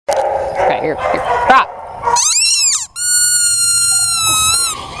Here. Rock.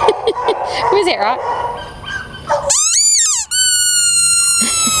 Where's it, Rock?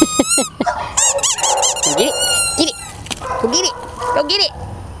 Go get it. Get it. Go get it. Go get it.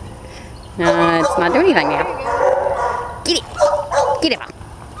 It's not doing anything now. Get it. Get it.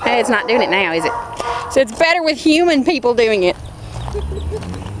 Hey, it's not doing it now, is it? So it's better with human people doing it.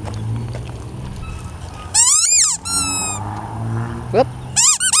 Whoop.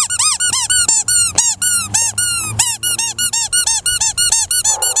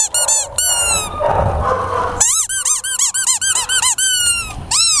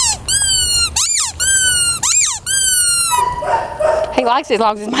 He likes it as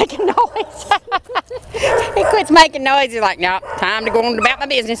long as he's making noise. He quits making noise. He's like, no, time to go on about my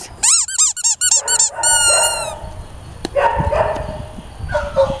business.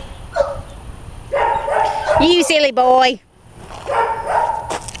 You silly boy.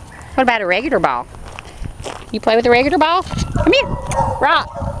 What about a regular ball? You play with a regular ball? Come here. Rock.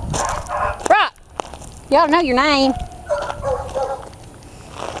 Rock. Y'all know your name.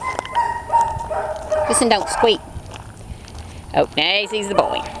 Listen, don't squeak. Oh, now he sees the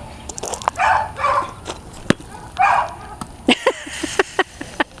boy.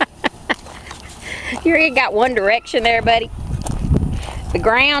 You already got one direction there, buddy. The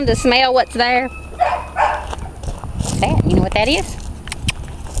ground to smell what's there. That, you know what that is?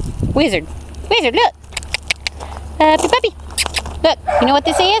 Wizard. Wizard, look. Puppy, puppy. Look, you know what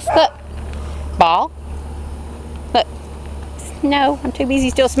this is? Look. Ball. Look. No, I'm too busy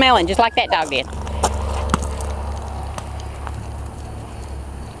still smelling, just like that dog did.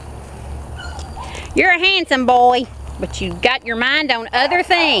 You're a handsome boy, but you got your mind on other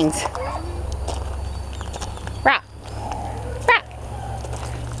things. Rock. Rock.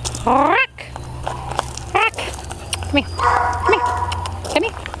 Rock. Rock. Come here. Come here. Come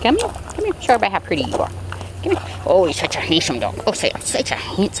here. Come here. Come here. Show everybody how pretty you are. Come here. Oh, he's such a handsome dog. Oh, say, I'm such a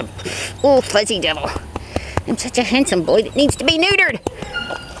handsome. Oh, fuzzy devil. I'm such a handsome boy that needs to be neutered.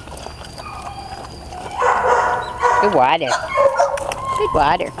 Good water. Good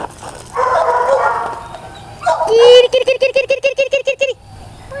water. Kitty, kitty, kitty, kitty, kitty, kitty, kitty, kitty, kitty, kitty.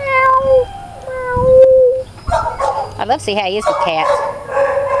 Meow, meow. I love to see how he is with cats.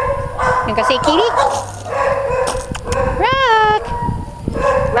 You gonna say kitty? Rock!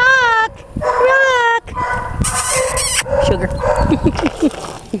 Rock! Rock! Sugar.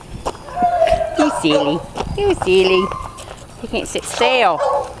 You silly. You silly. You can't sit still.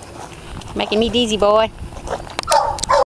 Making me dizzy, boy.